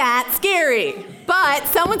 It's that scary. But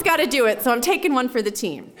someone's got to do it, so I'm taking one for the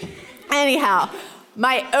team. Anyhow,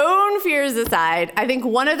 my own fears aside, I think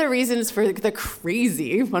one of the reasons for the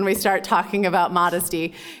crazy when we start talking about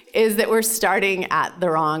modesty is that we're starting at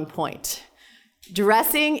the wrong point.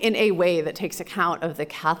 Dressing in a way that takes account of the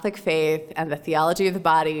Catholic faith and the theology of the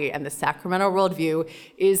body and the sacramental worldview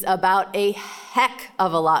is about a heck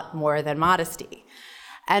of a lot more than modesty.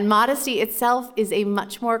 And modesty itself is a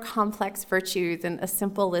much more complex virtue than a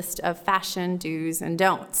simple list of fashion do's and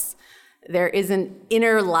don'ts. There is an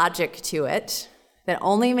inner logic to it that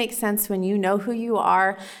only makes sense when you know who you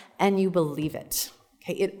are and you believe it.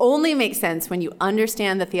 Okay? It only makes sense when you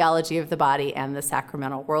understand the theology of the body and the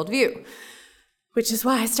sacramental worldview, which is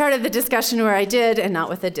why I started the discussion where I did and not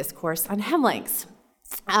with a discourse on hem lengths.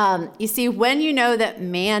 You see, when you know that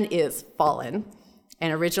man is fallen,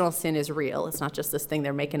 and original sin is real, it's not just this thing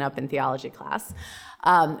they're making up in theology class.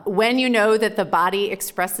 When you know that the body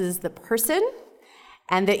expresses the person,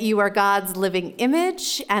 and that you are God's living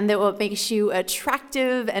image, and that what makes you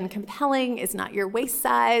attractive and compelling is not your waist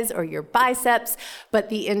size or your biceps, but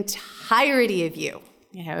the entirety of you.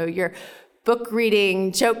 Your book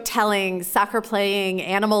reading, joke telling, soccer playing,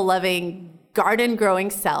 animal loving, garden growing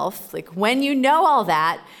self. Like when you know all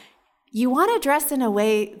that, you want to dress in a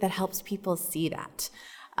way that helps people see that.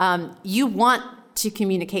 You want to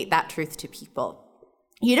communicate that truth to people.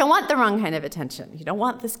 You don't want the wrong kind of attention. You don't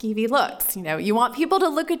want the skeevy looks. You want people to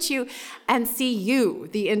look at you and see you,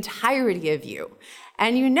 the entirety of you.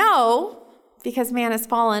 And because man has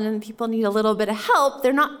fallen and people need a little bit of help,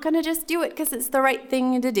 they're not going to just do it because it's the right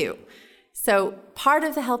thing to do. So part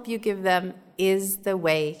of the help you give them is the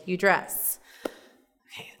way you dress.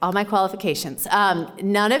 Okay, all my qualifications.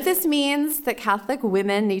 None of this means that Catholic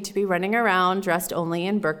women need to be running around dressed only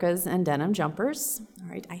in burqas and denim jumpers. All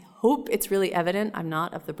right, I hope it's really evident I'm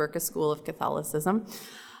not of the burqa school of Catholicism.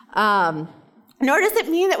 Nor does it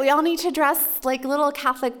mean that we all need to dress like little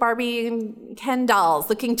Catholic Barbie and Ken dolls,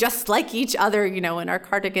 looking just like each other, in our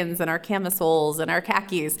cardigans and our camisoles and our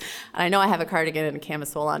khakis. And I know I have a cardigan and a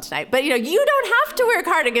camisole on tonight, but you don't have to wear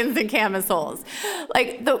cardigans and camisoles.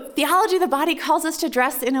 Like the theology of the body calls us to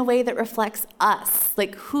dress in a way that reflects us,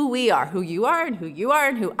 like who we are, who you are and who you are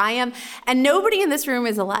and who I am. And nobody in this room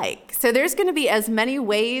is alike. So there's going to be as many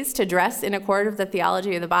ways to dress in accord with the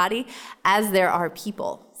theology of the body as there are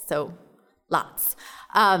people. So lots.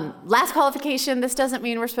 Last qualification, this doesn't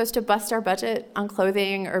mean we're supposed to bust our budget on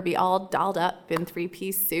clothing or be all dolled up in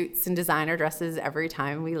three-piece suits and designer dresses every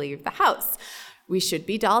time we leave the house. We should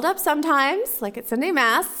be dolled up sometimes, like at Sunday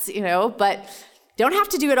Mass, but don't have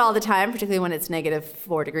to do it all the time, particularly when it's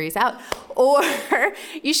 -4 degrees out. Or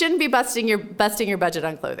you shouldn't be busting your budget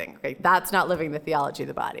on clothing. Okay? That's not living the theology of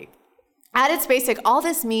the body. At its basic, all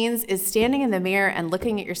this means is standing in the mirror and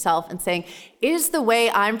looking at yourself and saying, is the way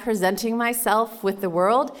I'm presenting myself with the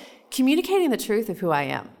world communicating the truth of who I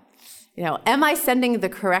am? Am I sending the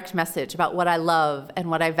correct message about what I love and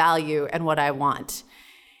what I value and what I want?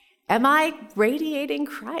 Am I radiating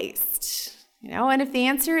Christ? And if the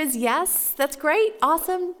answer is yes, that's great,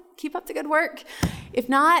 awesome, keep up the good work. If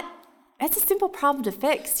not, that's a simple problem to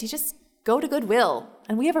fix. You just go to Goodwill.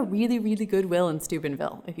 And we have a really, really Goodwill in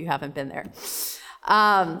Steubenville, if you haven't been there.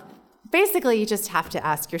 Basically, you just have to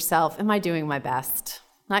ask yourself, am I doing my best?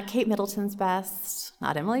 Not Kate Middleton's best,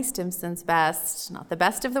 not Emily Stimpson's best, not the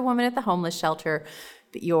best of the woman at the homeless shelter,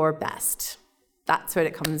 but your best. That's what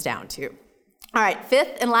it comes down to. All right,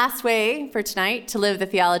 fifth and last way for tonight to live the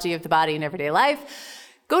theology of the body in everyday life,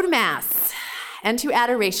 go to Mass and to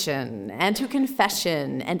adoration and to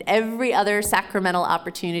confession and every other sacramental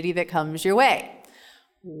opportunity that comes your way.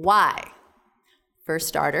 Why? For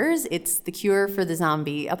starters, it's the cure for the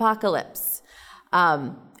zombie apocalypse.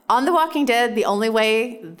 On The Walking Dead, the only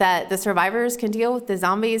way that the survivors can deal with the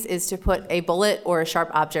zombies is to put a bullet or a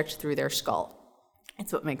sharp object through their skull.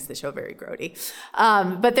 It's what makes the show very grody.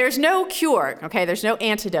 But there's no cure, okay? There's no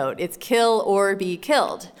antidote. It's kill or be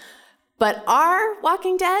killed. But our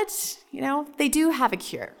Walking Dead, they do have a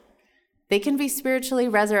cure. They can be spiritually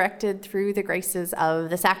resurrected through the graces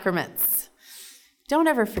of the sacraments. Don't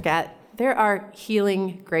ever forget, there are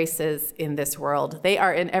healing graces in this world. They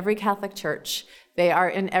are in every Catholic church. They are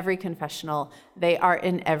in every confessional. They are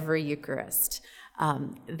in every Eucharist.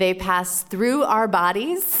 They pass through our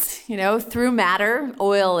bodies, through matter,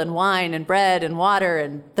 oil and wine and bread and water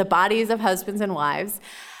and the bodies of husbands and wives,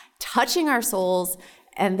 touching our souls,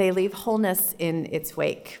 and they leave wholeness in its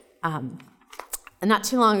wake. And not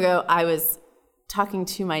too long ago, I was talking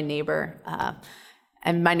to my neighbor,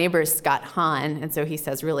 and my neighbor is Scott Hahn, and so he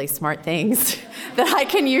says really smart things that I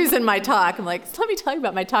can use in my talk. I'm like, let me tell you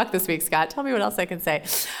about my talk this week, Scott. Tell me what else I can say.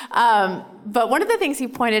 But one of the things he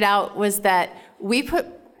pointed out was that we put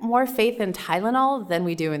more faith in Tylenol than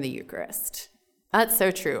we do in the Eucharist. That's so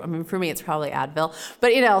true. I mean, for me, it's probably Advil.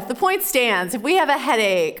 But, the point stands. If we have a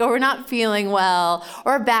headache or we're not feeling well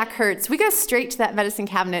or our back hurts, we go straight to that medicine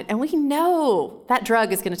cabinet and we know that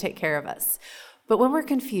drug is going to take care of us. But when we're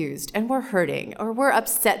confused and we're hurting or we're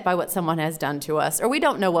upset by what someone has done to us or we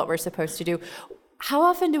don't know what we're supposed to do, how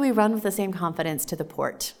often do we run with the same confidence to the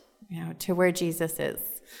port, to where Jesus is?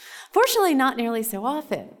 Fortunately, not nearly so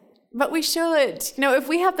often. But we should. If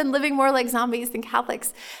we have been living more like zombies than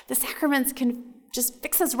Catholics, the sacraments can just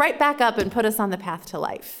fix us right back up and put us on the path to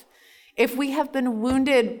life. If we have been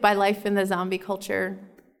wounded by life in the zombie culture,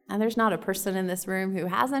 and there's not a person in this room who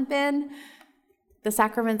hasn't been, the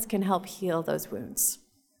sacraments can help heal those wounds.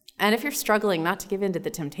 And if you're struggling not to give in to the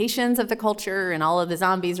temptations of the culture and all of the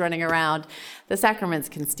zombies running around, the sacraments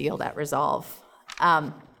can steel that resolve.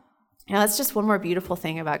 That's just one more beautiful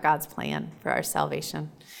thing about God's plan for our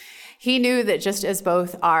salvation. He knew that just as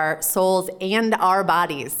both our souls and our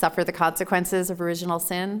bodies suffer the consequences of original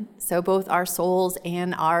sin, so both our souls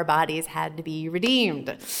and our bodies had to be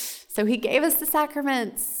redeemed. So he gave us the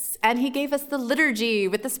sacraments, and he gave us the liturgy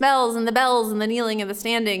with the smells and the bells and the kneeling and the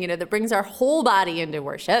standing, that brings our whole body into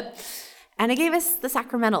worship. And he gave us the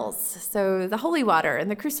sacramentals, so the holy water and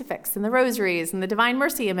the crucifix and the rosaries and the divine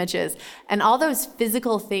mercy images and all those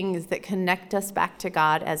physical things that connect us back to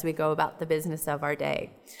God as we go about the business of our day.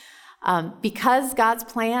 Because God's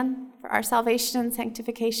plan for our salvation and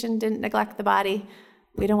sanctification didn't neglect the body,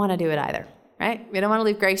 we don't want to do it either, right? We don't want to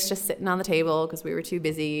leave grace just sitting on the table because we were too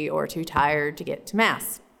busy or too tired to get to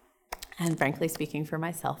Mass. And frankly speaking for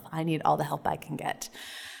myself, I need all the help I can get.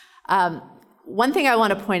 One thing I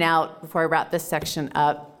want to point out before I wrap this section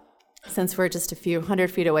up, since we're just a few hundred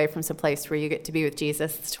feet away from some place where you get to be with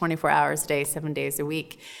Jesus 24 hours a day, 7 days a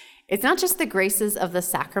week, it's not just the graces of the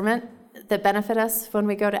sacrament that benefit us when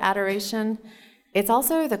we go to adoration, it's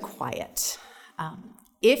also the quiet.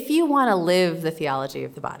 If you want to live the theology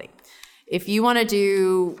of the body, if you want to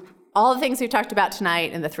do all the things we talked about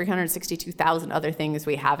tonight and the 362,000 other things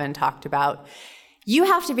we haven't talked about, you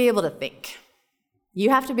have to be able to think. You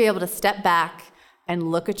have to be able to step back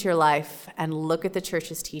and look at your life and look at the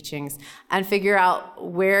church's teachings and figure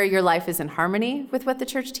out where your life is in harmony with what the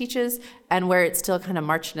church teaches and where it's still kind of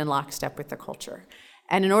marching in lockstep with the culture.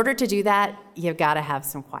 And in order to do that, you've got to have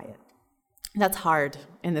some quiet. That's hard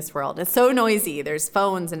in this world. It's so noisy. There's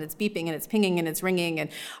phones and it's beeping and it's pinging and it's ringing and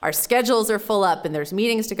our schedules are full up and there's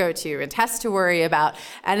meetings to go to and tests to worry about.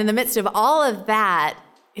 And in the midst of all of that,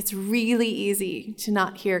 it's really easy to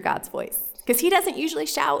not hear God's voice because he doesn't usually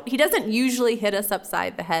shout. He doesn't usually hit us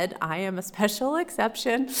upside the head. I am a special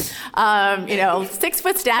exception.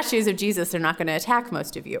 6-foot statues of Jesus are not going to attack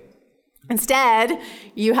most of you. Instead,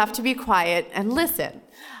 you have to be quiet and listen.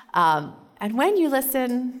 And when you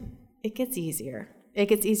listen, it gets easier. It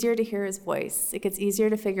gets easier to hear his voice. It gets easier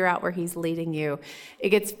to figure out where he's leading you. It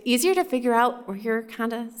gets easier to figure out where you're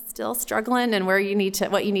kind of still struggling and what you need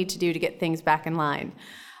to do to get things back in line.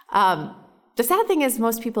 The sad thing is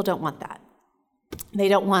most people don't want that. They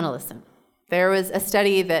don't want to listen. There was a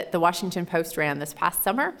study that the Washington Post ran this past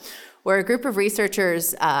summer where a group of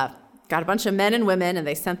researchers got a bunch of men and women, and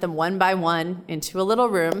they sent them one by one into a little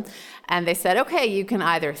room, and they said, okay, you can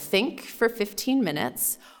either think for 15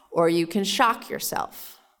 minutes, or you can shock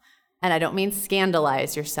yourself. And I don't mean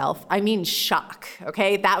scandalize yourself, I mean shock,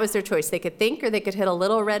 okay? That was their choice. They could think, or they could hit a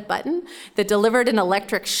little red button that delivered an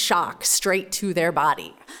electric shock straight to their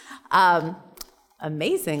body.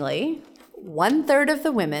 Amazingly, 1/3 of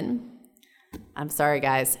the women, I'm sorry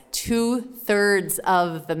guys, 2/3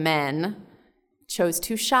 of the men chose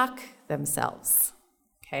to shock themselves,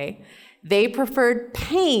 okay? They preferred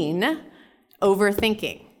pain over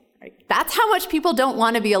thinking. Right? That's how much people don't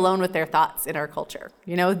want to be alone with their thoughts in our culture.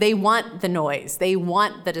 They want the noise. They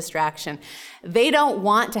want the distraction. They don't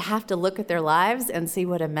want to have to look at their lives and see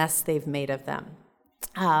what a mess they've made of them.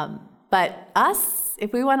 But us,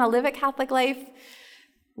 if we want to live a Catholic life,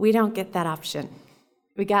 we don't get that option.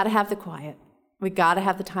 We got to have the quiet. We got to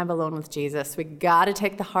have the time alone with Jesus. We got to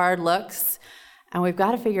take the hard looks, and we've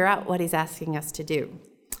got to figure out what he's asking us to do.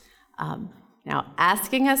 Now,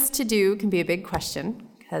 asking us to do can be a big question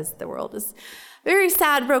because the world is very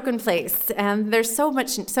sad, broken place, and there's so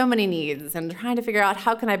many needs, and trying to figure out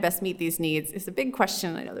how can I best meet these needs is a big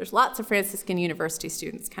question. I know there's lots of Franciscan University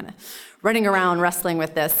students kind of running around wrestling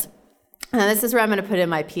with this. And this is where I'm going to put in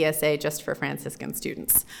my PSA just for Franciscan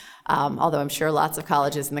students, although I'm sure lots of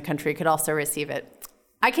colleges in the country could also receive it.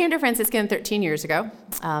 I came to Franciscan 13 years ago,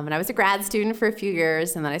 and I was a grad student for a few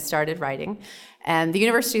years, and then I started writing. And the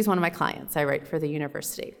university is one of my clients. I write for the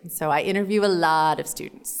university. So I interview a lot of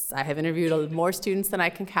students. I have interviewed more students than I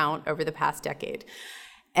can count over the past decade.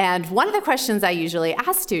 And one of the questions I usually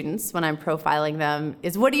ask students when I'm profiling them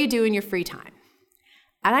is, what do you do in your free time?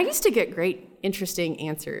 And I used to get great, interesting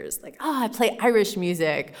answers like, I play Irish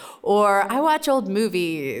music, or I watch old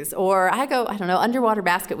movies, or I go, underwater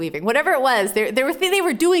basket weaving, whatever it was. They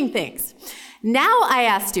were doing things. Now I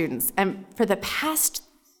ask students, and for the past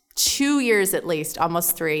 2 years at least,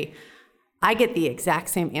 almost 3, I get the exact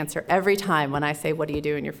same answer every time when I say, what do you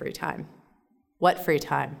do in your free time? What free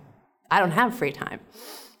time? I don't have free time.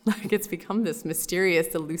 Like, it's become this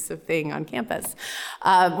mysterious, elusive thing on campus.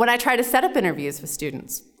 When I try to set up interviews with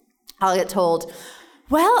students, I'll get told,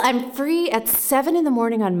 well, I'm free at 7 in the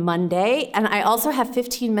morning on Monday, and I also have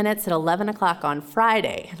 15 minutes at 11 o'clock on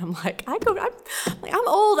Friday. And I'm like, I'm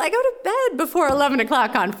old. I go to bed before 11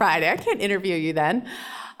 o'clock on Friday. I can't interview you then.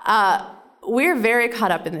 We're very caught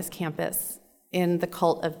up in this campus in the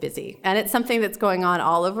cult of busy. And it's something that's going on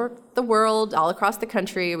all over the world, all across the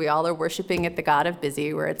country. We all are worshiping at the God of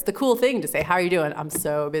busy, where it's the cool thing to say, how are you doing? I'm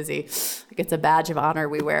so busy. Like, it's a badge of honor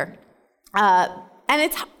we wear. And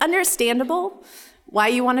it's understandable why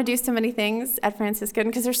you want to do so many things at Franciscan,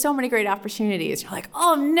 because there's so many great opportunities. You're like,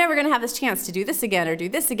 I'm never going to have this chance to do this again or do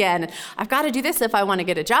this again. I've got to do this if I want to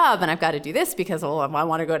get a job, and I've got to do this because, I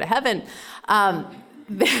want to go to heaven.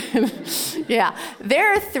 Yeah,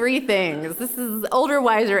 there are 3 things. This is older,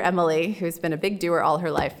 wiser Emily, who's been a big doer all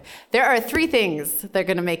her life. There are 3 things that are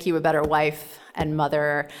going to make you a better wife and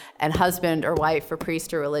mother and husband or wife or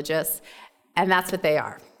priest or religious, and that's what they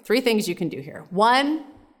are. 3 things you can do here. 1,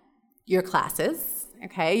 your classes.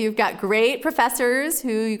 Okay, you've got great professors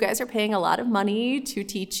who you guys are paying a lot of money to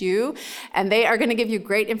teach you, and they are going to give you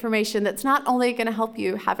great information that's not only going to help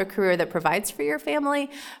you have a career that provides for your family,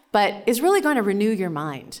 but is really going to renew your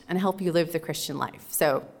mind and help you live the Christian life.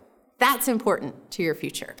 So that's important to your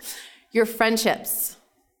future. Your friendships,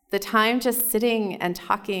 the time just sitting and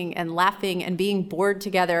talking and laughing and being bored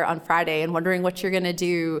together on Friday and wondering what you're going to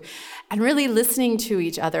do and really listening to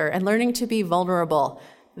each other and learning to be vulnerable.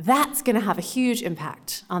 That's going to have a huge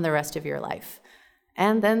impact on the rest of your life.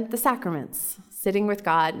 And then the sacraments, sitting with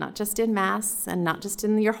God, not just in Mass and not just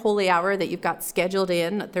in your holy hour that you've got scheduled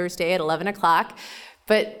in Thursday at 11 o'clock,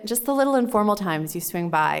 but just the little informal times you swing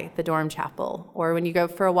by the dorm chapel or when you go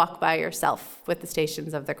for a walk by yourself with the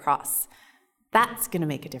Stations of the Cross. That's going to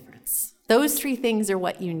make a difference. Those 3 things are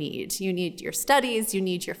what you need. You need your studies, you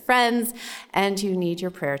need your friends, and you need your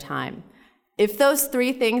prayer time. If those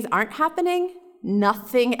 3 things aren't happening,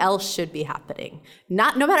 nothing else should be happening.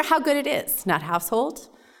 No matter how good it is. Not household,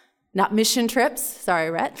 not mission trips. Sorry,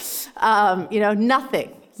 Rhett.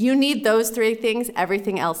 Nothing. You need those 3 things.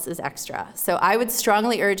 Everything else is extra. So I would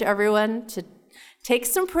strongly urge everyone to take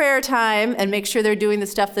some prayer time and make sure they're doing the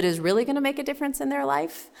stuff that is really going to make a difference in their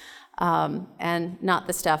life, and not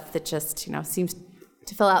the stuff that just, seems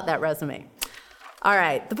to fill out that resume. All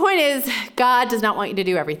right. The point is, God does not want you to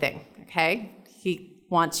do everything. Okay? He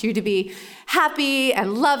wants you to be happy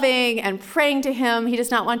and loving and praying to him. He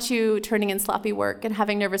does not want you turning in sloppy work and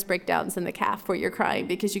having nervous breakdowns in the calf where you're crying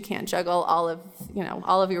because you can't juggle all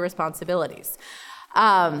of your responsibilities.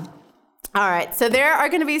 All right, so there are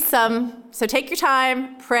going to be so take your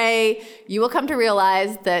time, pray. You will come to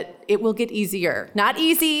realize that it will get easier. Not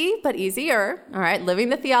easy, but easier. All right, living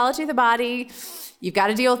the theology of the body. You've got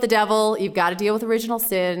to deal with the devil. You've got to deal with original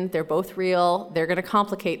sin. They're both real. They're going to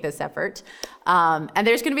complicate this effort. And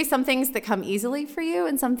there's going to be some things that come easily for you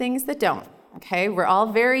and some things that don't. Okay? We're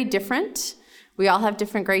all very different. We all have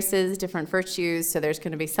different graces, different virtues. So there's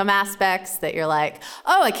going to be some aspects that you're like,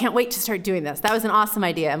 I can't wait to start doing this. That was an awesome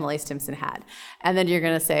idea Emily Stimpson had. And then you're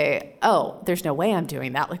going to say, there's no way I'm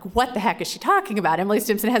doing that. Like, what the heck is she talking about? Emily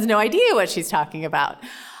Stimpson has no idea what she's talking about.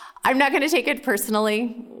 I'm not going to take it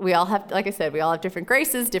personally. We all have, like I said, we all have different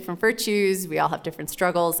graces, different virtues. We all have different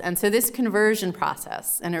struggles. And so this conversion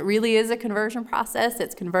process, and it really is a conversion process,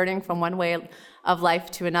 it's converting from one way of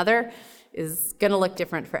life to another, is going to look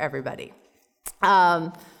different for everybody.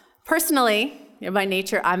 Personally, by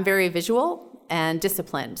nature, I'm very visual and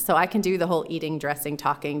disciplined. So I can do the whole eating, dressing,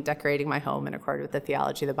 talking, decorating my home in accord with the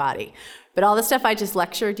theology of the body. But all the stuff I just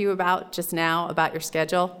lectured you about just now, about your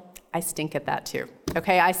schedule, I stink at that too.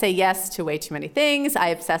 Okay, I say yes to way too many things. I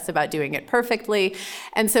obsess about doing it perfectly.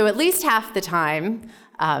 And so at least half the time,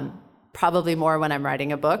 probably more when I'm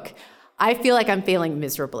writing a book, I feel like I'm failing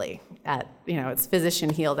miserably at, it's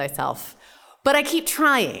physician heal thyself. But I keep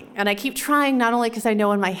trying, and I keep trying not only because I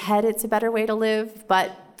know in my head it's a better way to live,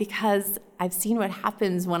 but because I've seen what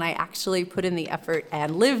happens when I actually put in the effort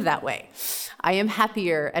and live that way. I am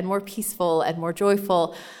happier and more peaceful and more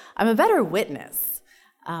joyful. I'm a better witness.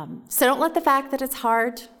 So don't let the fact that it's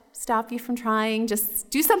hard stop you from trying.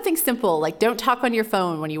 Just do something simple, like don't talk on your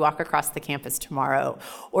phone when you walk across the campus tomorrow,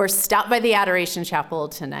 or stop by the Adoration Chapel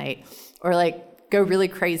tonight, or go really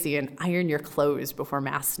crazy and iron your clothes before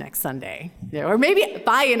Mass next Sunday. Or maybe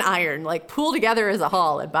buy an iron, pool together as a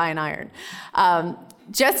hall and buy an iron.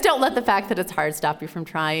 Just don't let the fact that it's hard stop you from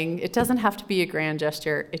trying. It doesn't have to be a grand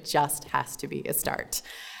gesture. It just has to be a start.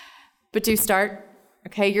 But do start.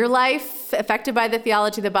 Okay, your life affected by the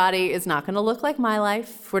theology of the body is not going to look like my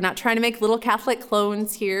life. We're not trying to make little Catholic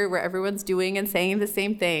clones here where everyone's doing and saying the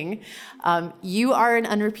same thing. You are an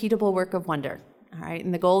unrepeatable work of wonder, all right?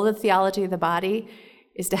 And the goal of the theology of the body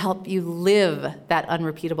is to help you live that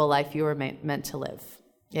unrepeatable life you were meant to live.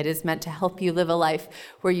 It is meant to help you live a life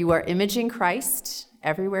where you are imaging Christ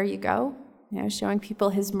everywhere you go, showing people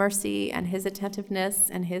his mercy and his attentiveness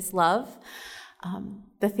and his love.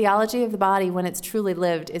 The theology of the body, when it's truly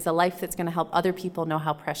lived, is a life that's going to help other people know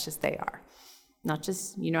how precious they are. Not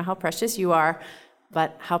just how precious you are,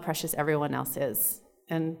 but how precious everyone else is.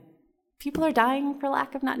 And people are dying for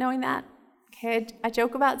lack of not knowing that. Okay, I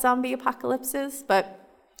joke about zombie apocalypses, but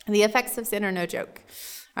the effects of sin are no joke.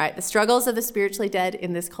 All right, the struggles of the spiritually dead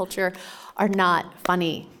in this culture are not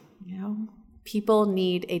funny. People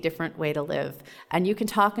need a different way to live. And you can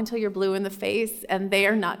talk until you're blue in the face, and they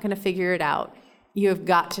are not going to figure it out. You have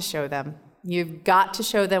got to show them. You've got to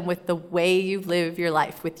show them with the way you live your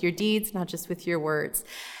life, with your deeds, not just with your words.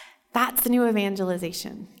 That's the new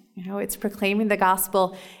evangelization. It's proclaiming the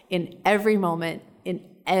gospel in every moment, in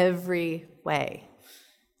every way.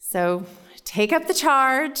 So take up the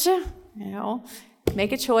charge,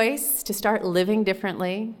 make a choice to start living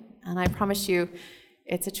differently. And I promise you,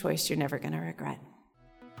 it's a choice you're never going to regret.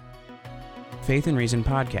 Faith and Reason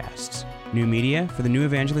podcasts. New media for the new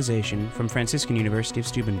evangelization from Franciscan University of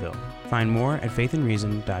Steubenville. Find more at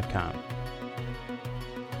faithandreason.com.